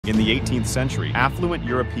In the 18th century, affluent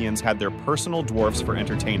Europeans had their personal dwarfs for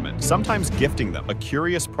entertainment, sometimes gifting them a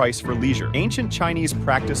curious price for leisure. Ancient Chinese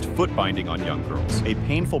practiced foot binding on young girls, a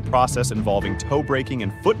painful process involving toe breaking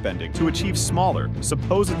and foot bending to achieve smaller,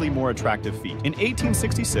 supposedly more attractive feet. In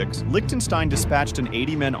 1866, Liechtenstein dispatched an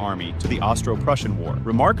 80-man army to the Austro-Prussian War.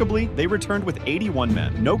 Remarkably, they returned with 81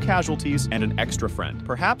 men, no casualties, and an extra friend.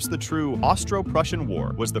 Perhaps the true Austro-Prussian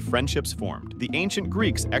War was the friendships formed. The ancient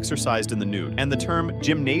Greeks exercised in the nude, and the term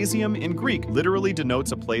gymnasium in Greek literally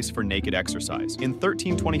denotes a place for naked exercise. In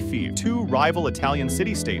 1325, two rival Italian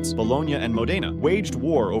city-states, Bologna and Modena, waged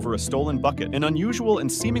war over a stolen bucket, an unusual and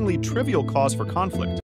seemingly trivial cause for conflict.